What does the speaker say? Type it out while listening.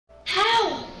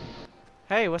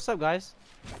Hey, what's up, guys?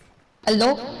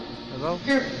 Hello? Hello?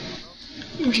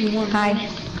 Hi.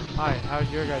 Hi,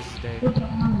 how's your guys' day?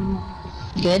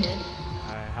 Good?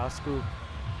 Alright, how's school?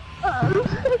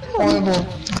 Horrible.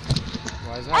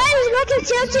 Why is I that? was going to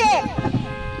tilt it.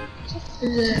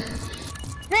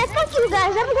 Man, fuck you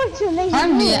guys. I'm going to lazy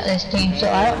I'm new moon. at this game, so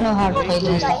I don't know how to play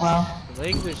this that well.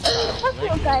 Language style. Fuck you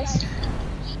Language. guys.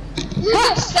 You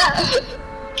just suck.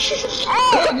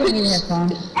 Hey, Give me that phone.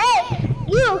 hey,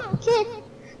 you kid,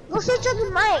 go switch on the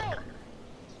mic.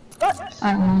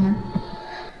 I don't know.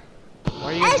 Why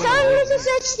are you Hey, going someone to needs to Language?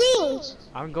 switch teams.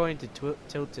 I'm going to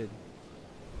Tilted.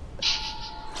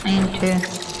 I am too.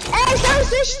 Hey, someone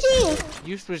switch teams.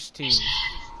 You switch teams.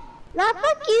 Nah,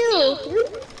 fuck you.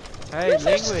 Hey, You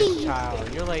switch language teams. child.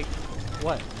 You're like,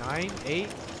 what, 9, 8?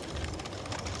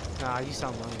 Nah, you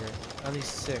sound younger. At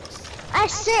least 6. I'm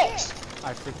 6,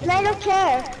 I freaking and I don't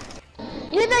care.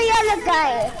 You're the yellow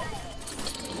guy.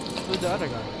 Who's the other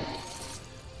guy?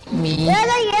 Me. You're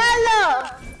the yellow.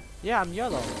 Yeah, I'm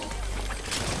yellow.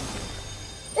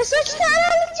 You switch the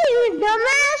other team, you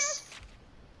dumbass.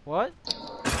 What?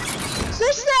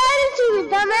 Switch the other team, you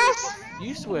dumbass.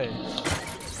 You switch.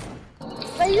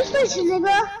 But you switch,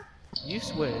 nigga. You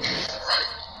switch.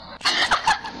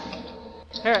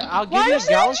 Here, I'll give Why you a you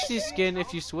galaxy skin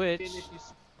if you switch.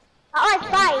 Alright,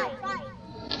 fine.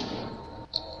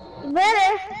 You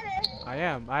better. I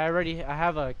am. I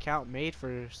have an account made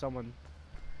for someone.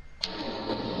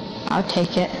 I'll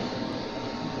take it.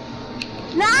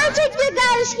 Now I'll take the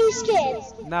galaxy skin.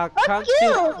 Now Fuck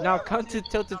you. come to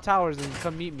Tilted Towers and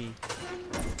come meet me.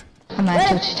 I'm at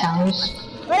Twitch Towers.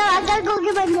 Wait, I gotta go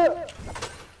get my loot.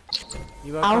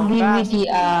 You better I'll come give fast. you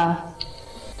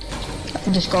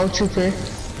the Skull Trooper.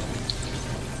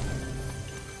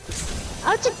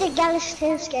 I'll take the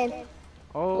galaxy skin.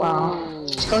 Oh, Wow.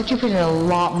 Skull Troopers are a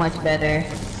lot much better.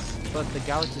 but the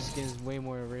galaxy skin is way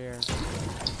more rare.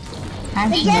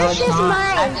 Actually, The no, it's Galaxy is not.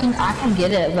 mine. I can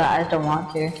get it, but I just don't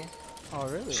want to. Oh,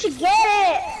 really? You should get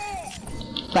it.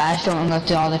 But I just don't want to go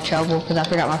through all the trouble because I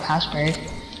forgot my password.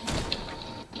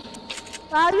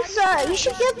 Wow, you suck. You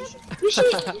should get. You should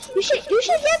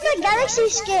get the galaxy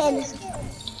skin.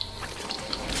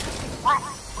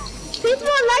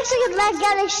 People like to get that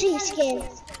galaxy skin.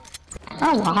 I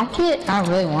like it. I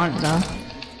really want it though.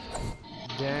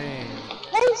 Dang.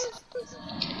 Thanks.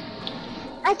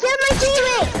 I killed my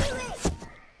teammate.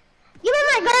 Give me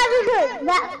my galaxy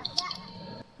that.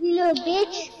 You little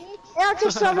bitch. And I'll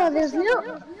take some of this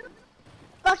loot.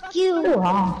 Fuck you.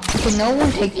 Wow. Can no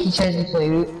one take each other's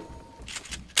loot?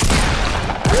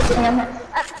 I'm not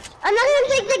gonna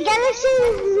take the galaxy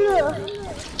loot.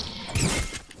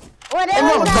 Whatever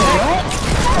No, that.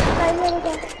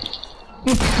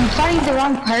 You're fighting the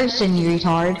wrong person, you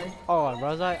retard. Oh,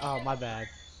 was I? Oh, my bad.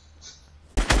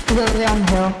 He's over there on the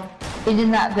hill.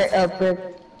 Isn't that brick?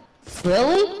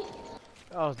 Really?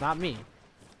 Oh, it's not me.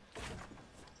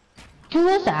 Who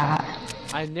is that?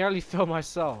 I nearly filled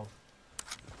myself.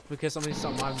 Because somebody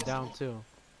shot mine down too.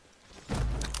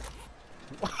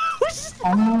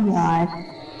 Oh my god.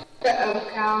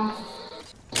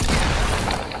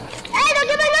 Hey, don't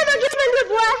get my loot, don't get my loot,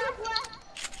 boy.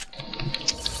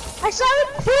 I saw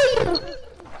it for you.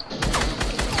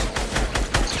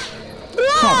 Bro,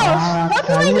 what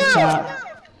do I What's know? up?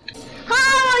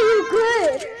 How are you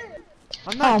good?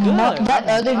 I'm Oh, not good. that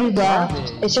other I'm dude left.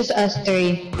 garbage. It's just us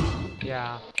three.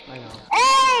 Yeah, I know.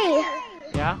 Hey!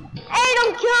 Yeah? Hey,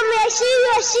 don't kill me, I see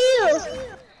you, I see you.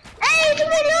 Hey, give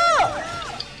me loot.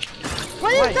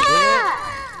 What What, is that?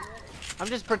 I'm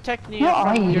just protecting you Where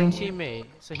are from your you? teammate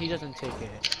so he doesn't take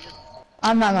it.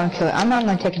 I'm not gonna kill it. I'm not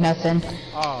gonna take nothing.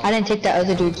 Oh. I didn't take that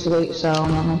other dude's loot, so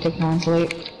I'm not gonna take no one's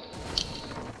loot.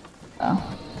 Oh.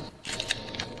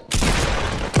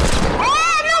 Hey,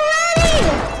 I'm not ready!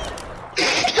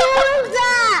 Who is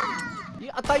that? Yeah,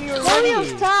 I thought you were Let me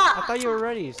ready. stop. I thought you were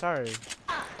ready. Sorry.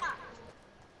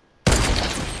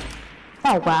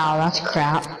 Oh wow, that's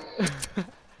crap. Not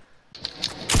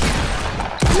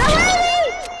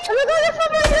ready! I'm gonna for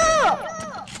my loot!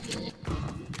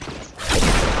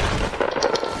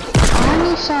 I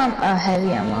need some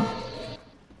heavy ammo.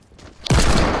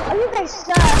 Oh, you guys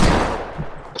suck.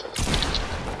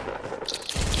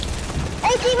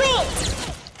 Hey, teammate!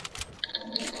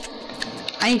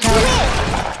 I need help.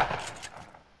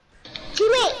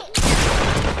 Teammate!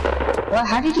 What?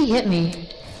 How did he hit me?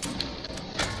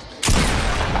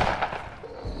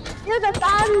 You're the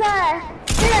thunder!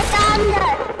 You're the thunder!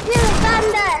 You're the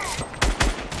thunder!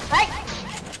 Right?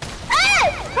 Hey!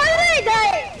 How did I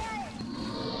die?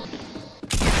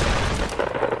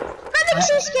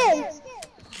 Galaxy skin!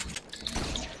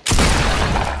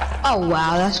 Oh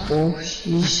wow, that's cool.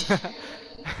 Sheesh.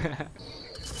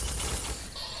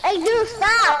 Hey, dude,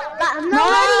 stop! I'm not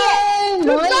ready yet!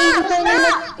 No, Dude, you can play the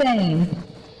stop! next game.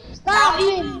 Stop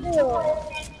it, dude!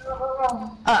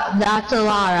 That's a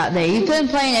lie right there. You've been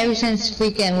playing ever since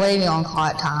freaking waiting on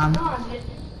clock time.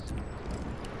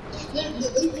 You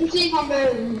see if I'm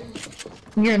better than you.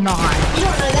 You're not. You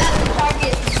don't know that.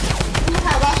 Look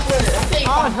how last winter. I'm saying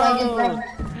I'm playing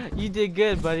Oh, you did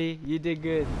good, buddy. You did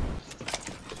good.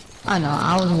 I know,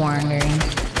 I was wondering.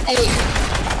 Hey.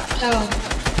 Oh.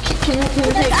 Can we take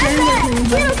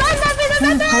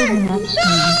turns?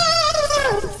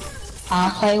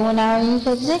 I'll play 1 hour, you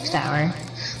play 6 hour.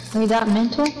 Are you that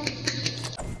mental?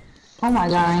 Oh my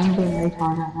god, I ain't being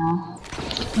retarded right now.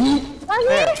 Here,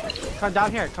 come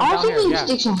down here. Come down here. Yeah.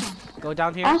 Go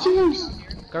down here.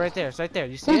 Go right there. It's right there.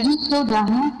 You see it? Go down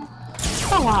here.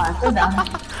 Come on, go down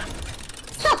here.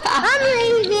 I'm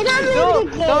leaving, No,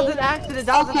 that was an accident.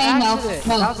 That was an accident.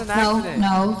 That was an accident.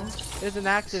 No. It was an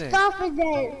accident. Stop it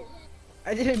then.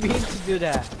 I didn't mean to do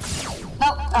that.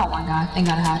 Oh my god, thank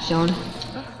god I have shield. If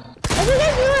you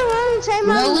guys do it wrong time,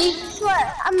 Really?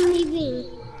 I'm leaving.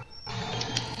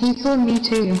 He killed me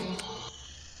too.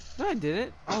 No, I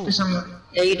didn't. Oh,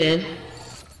 Yeah, you did.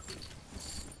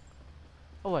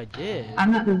 oh, I did.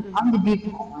 I'm the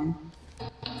default one.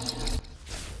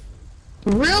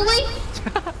 Really?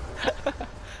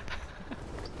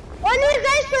 One of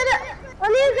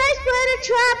you guys put a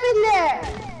trap in there.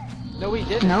 No, we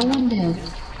didn't. No one did.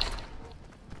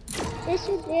 Yes,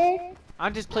 you did.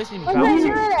 I'm just placing Oh, bouncer.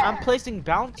 yeah. I'm placing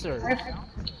bouncer. Guys,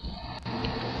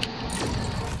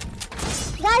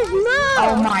 no!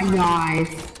 Oh my god.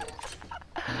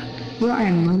 You are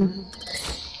a mother.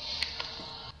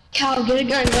 Cal, get a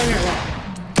gun, gun it.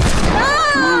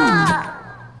 Ah!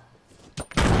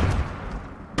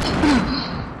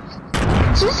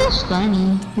 This is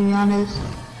funny, to be honest.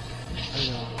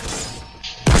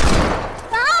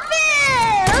 Stop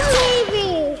it! I'm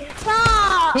leaving.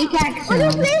 Stop! Pickaxe What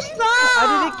is him. this? Stop! I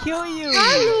didn't kill you.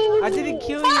 I didn't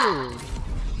kill you.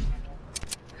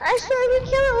 I said we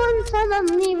kill it one time. I'm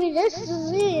leaving. This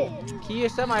is it. Can you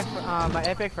accept my my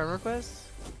epic friend request?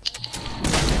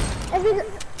 If you,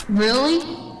 Really?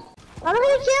 I'm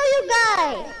gonna kill you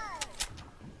guys.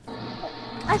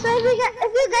 I said if you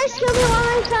guys kill me one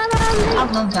more time, I'm leaving. I'm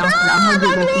going down. I'm gonna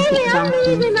I'm go leaving. down. I'm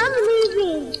leaving. I'm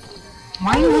leaving.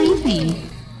 Why are you leaving?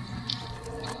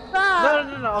 Stop.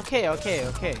 No. Okay.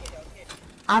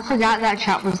 I forgot that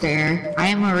trap was there. I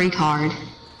am a retard.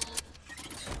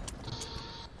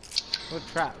 What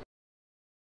trap?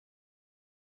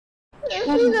 This is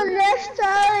the last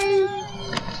time.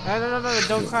 No.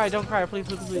 Don't cry. Please.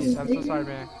 I'm so sorry,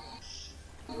 man.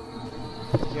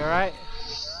 You alright?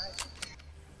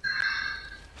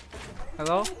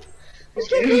 Hello? It's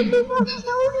because people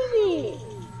told me.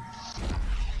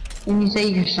 And you say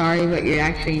you're sorry, but you're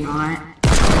actually not.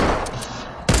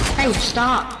 Hey,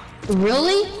 stop.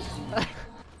 Really?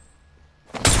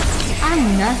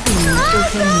 I'm nothing. You're still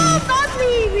killing Stop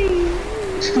leaving.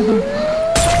 me.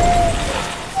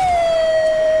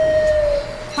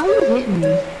 How you hitting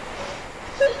me?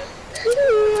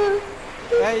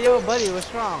 Hey, yo, buddy,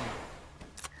 what's wrong?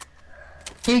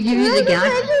 Here, give me the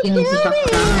gas. You need to stop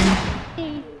crying.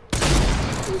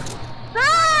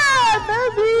 Stop,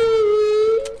 baby.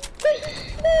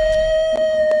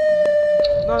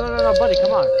 No, buddy,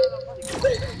 come on.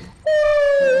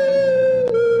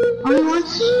 Only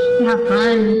once to have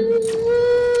fun.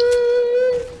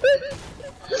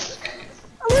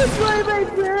 I'm gonna play my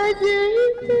brother.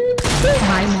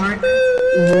 Hi, Mark.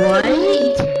 What?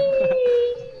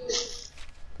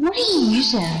 What are you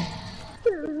using?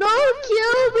 Don't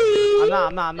kill me.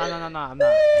 I'm not.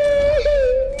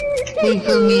 Please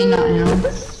kill me, not him.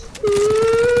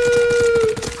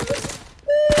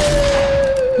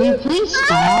 Can you please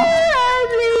stop?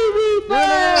 No.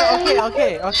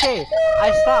 Okay. I'll stop.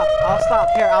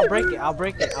 Here, I'll break it. Here, I'll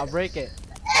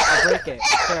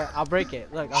break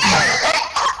it. Look, I'm sorry.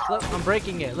 Look, I'm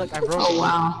breaking it. Look, I broke it. Oh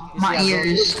wow, You see, my I broke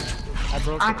ears. it. I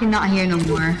broke I it. cannot hear no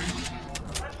more.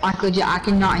 I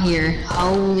cannot hear.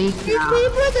 Holy These crap.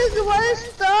 people just want to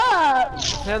stop.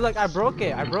 Hey, look, I broke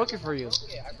it. I broke it for you. Look,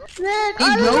 He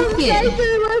all of broke these it. guys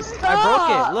don't want to stop. I broke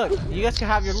it. Look, you guys can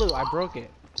have your loot. I broke it.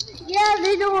 Yeah,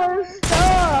 they don't want to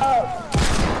stop.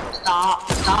 Stop.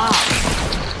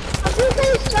 I'm just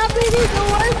saying stop it, they don't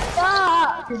want to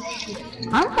stop.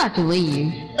 I'm about to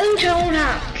leave. Can I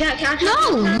No,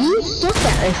 you suck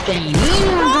at this game. You need to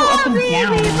go up and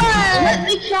down. Let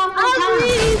me jump on I'm top.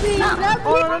 leaving.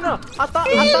 Oh no! I thought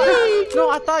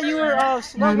you were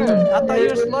slugger. I thought you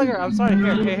were slugger. I'm sorry.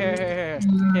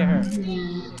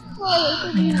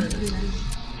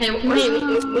 Here. Hey,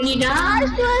 when you die,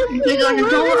 You click on the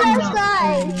door. last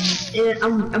time.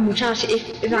 I'm trying to see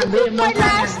if I This beat is him my one time.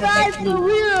 last time for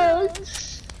real.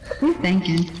 Who's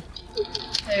thinking?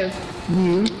 Who?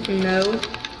 You? No.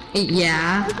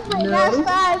 Yeah. This is my last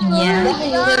time for Yeah. real. He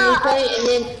was gonna play, and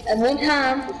then at one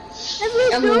time, If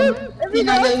you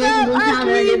not don't gonna stop, make one I'm time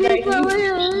and I leaving get for back.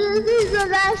 real. This is the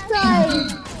last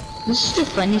time. This is the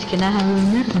funniest skin I have ever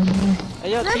met. Hey,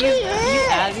 yo, Let can me you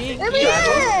add me? in. Can Let you me add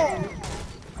me? in.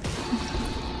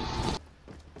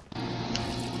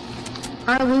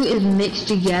 Our loot is mixed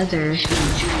together.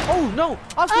 Oh no!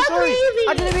 I'm so I'm sorry. leaving.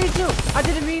 I didn't mean to. I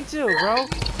didn't mean to, bro.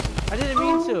 I didn't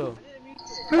mean to.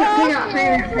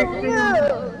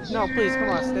 No, please, come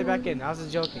on, stay back in. I was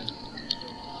just joking.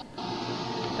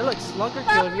 Hey, look, Slugger killed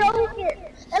Stop me. joking.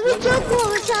 Let me joke all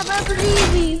the time. I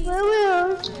believe me. For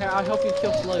real. Here, I'll help you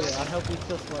kill Slugger. I'll help you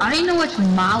kill Slugger. I don't even know what's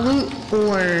my loot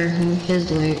or his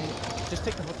loot. Just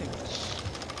take the whole thing.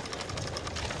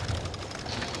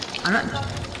 I don't.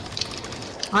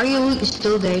 All your loot is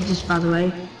still there, just by the way.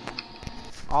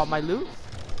 All my loot?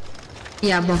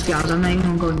 Yeah, both y'all. I'm not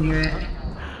even gonna go near it.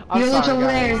 I'm Your loot's sorry, over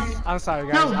guys. there. I'm sorry,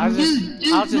 guys. No, I was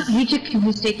just, he took a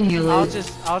mistake in your I loot.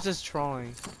 was just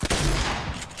trolling.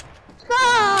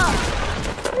 Stop.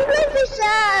 You make me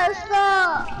sad.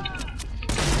 Stop.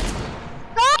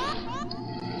 Stop.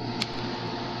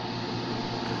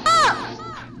 Stop.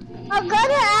 I'm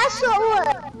gonna ask someone.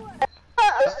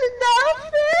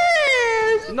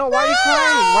 No, why are you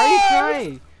crying? Why are you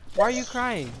crying? Why are you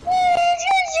crying?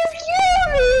 You kill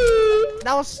me.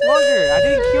 That was Slugger. I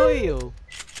didn't kill you.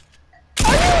 I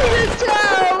need a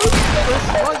town. It was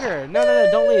Slugger. No,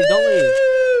 don't leave. Don't leave.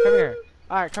 Come here.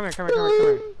 Alright, come here.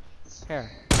 Here.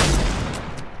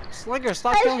 Slugger,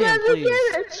 stop killing him, please.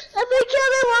 Let me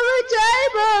kill him one more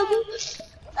time.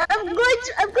 I'm going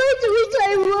to reach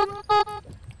my room.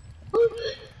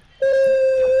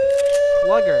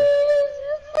 Slugger.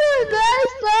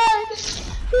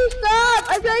 Stop!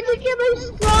 I'm trying to get my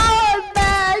straw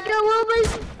back. I want my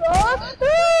straw.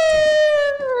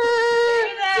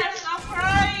 Stop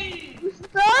crying.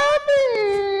 Stop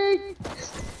it!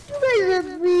 You guys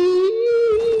are mean.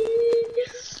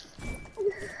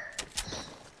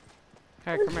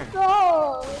 Here, come here.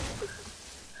 Stop.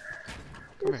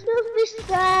 Come This here. makes me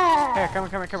sad. Here, come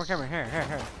here.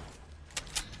 Here.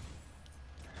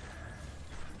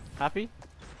 Happy?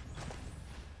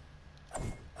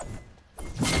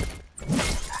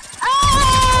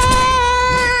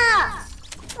 Ah!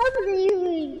 I'm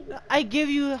leaving. I gave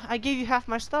you half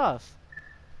my stuff.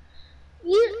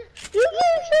 You can kill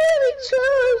me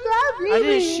too. Stop leaving. I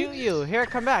didn't shoot you. Here,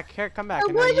 come back. I And now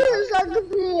want you- you to suck a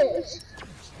bitch.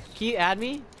 Can you add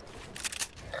me?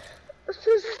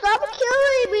 So stop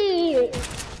killing me.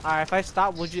 Alright, if I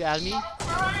stop, would you add me?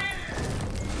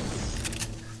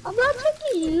 I'm not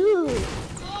taking you.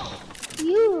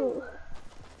 You.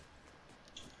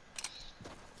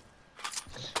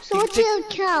 So what's your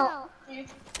account?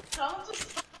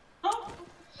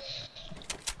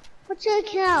 What's your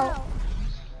account?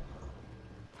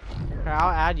 Here, I'll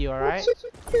add you, alright?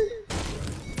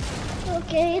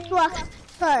 Okay, it's locked.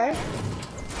 Sorry.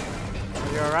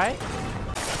 You alright?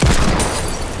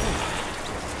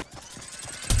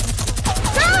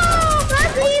 No!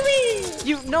 Not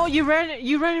leaving!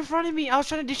 You ran in front of me. I was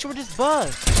trying to destroy this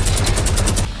bus.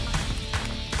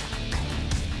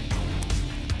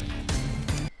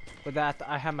 With that,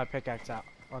 I had my pickaxe out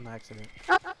on accident.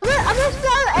 I'm gonna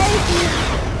start anything.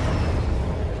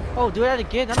 Oh, do that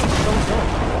again. That looks so good.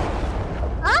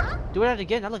 Huh? Do that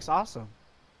again. That looks awesome.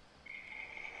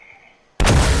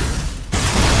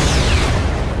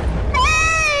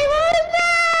 Hey, what was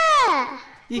that?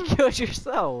 You killed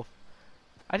yourself.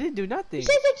 I didn't do nothing. You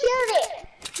said you killed it.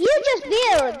 You just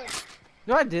build.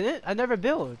 No, I didn't. I never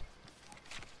build.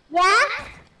 Yeah?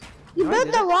 You No, I built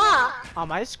the didn't. wall. On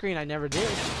my screen, I never did.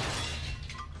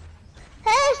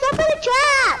 Hey, stop in the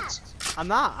traps. I'm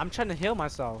not. I'm trying to heal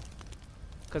myself.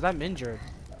 Because I'm injured.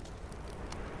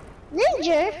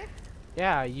 Ninja?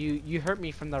 Yeah, you hurt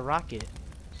me from the rocket.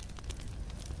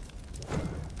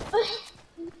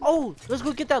 Oh, let's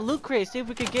go get that loot crate. See if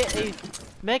we could get a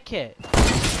med kit.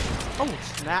 Oh,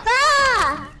 snap.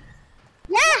 Ah!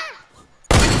 Yeah!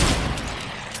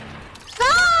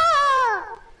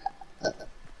 Stop!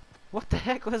 What the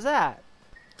heck was that?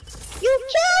 You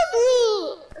killed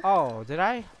me! Oh, did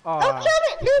I? Oh. Don't kill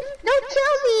me! Don't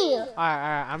kill me!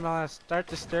 Alright. I'm gonna start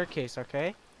the staircase,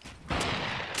 okay?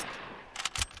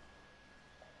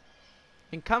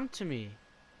 And come to me.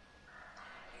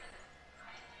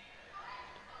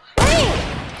 Hey,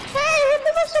 who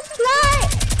took my supply?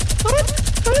 Who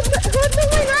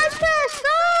took my last pass?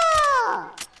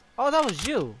 Stop! Oh, that was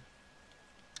you.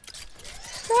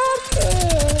 Stop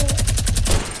it!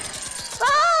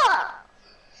 Stop!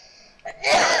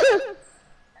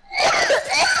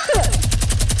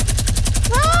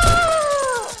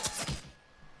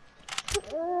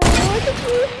 Why did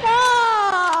you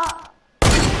stop?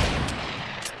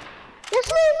 Just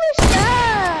leave me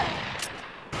stop!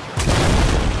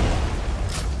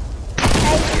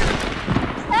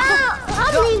 Stop!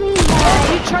 I'm leaving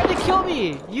now. You tried to kill me!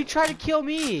 You tried to kill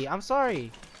me! I'm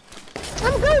sorry.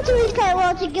 I'm going to reset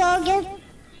wall to go again.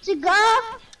 To go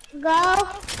to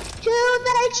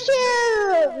the next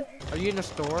tube. Are you in the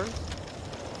store?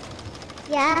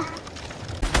 Yeah.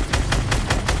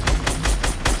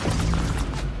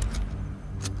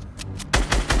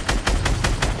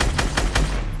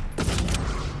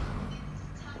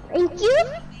 Thank you.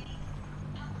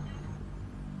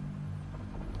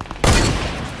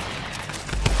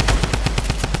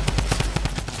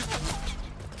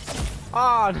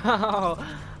 Oh no!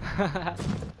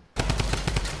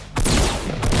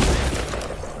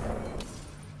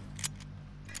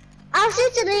 I'll see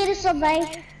you later, somebody.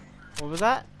 What was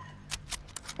that?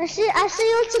 I'll see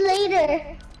you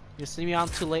later. You see me on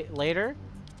too late later?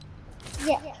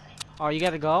 Yeah. Oh, you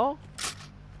gotta go?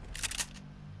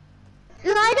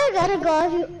 No, I don't gotta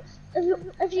go.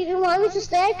 If you want me to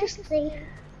stay, I can stay.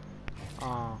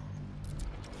 Oh.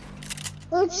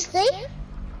 Want to stay?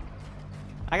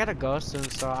 I gotta go soon,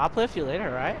 so I'll play with you later,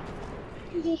 right?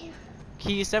 Yeah.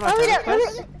 Can you send my Oh, friend yeah,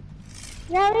 request?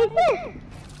 yeah, right there.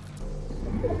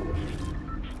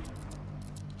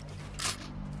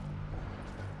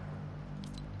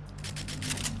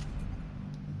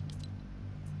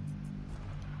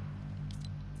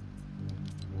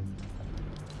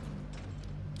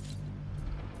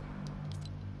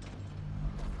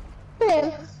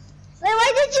 Wait,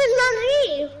 why did you not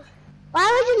leave? Why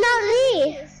would you not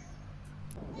leave?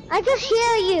 I can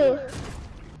hear you.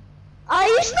 Are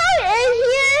you still in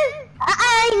here?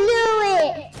 I knew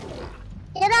it.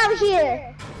 Get out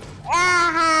here.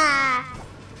 Aha.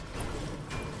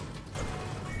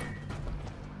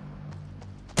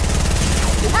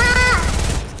 Ah!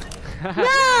 No!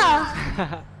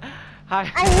 Hi.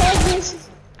 I hate this.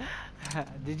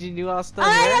 Did you knew I was still Oh,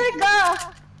 here? I gotta go.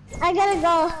 I gotta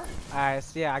go. Alright,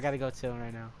 so yeah, I gotta go too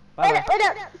right now. Bye Wait bye. up, wait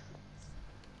up.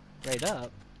 Right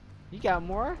up. You got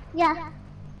more? Yeah.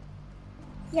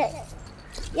 Yeah.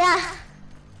 Yeah.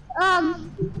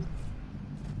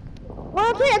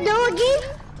 Wanna play a duo game?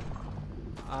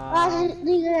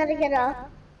 You gotta get up.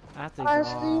 I have to You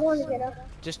go. wanna get up?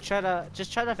 Just try to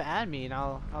add me, and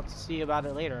I'll see about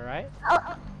it later, right?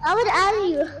 I would add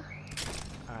you.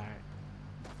 Alright.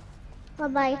 Bye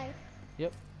bye.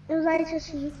 Yep. It was nice to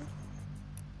see you.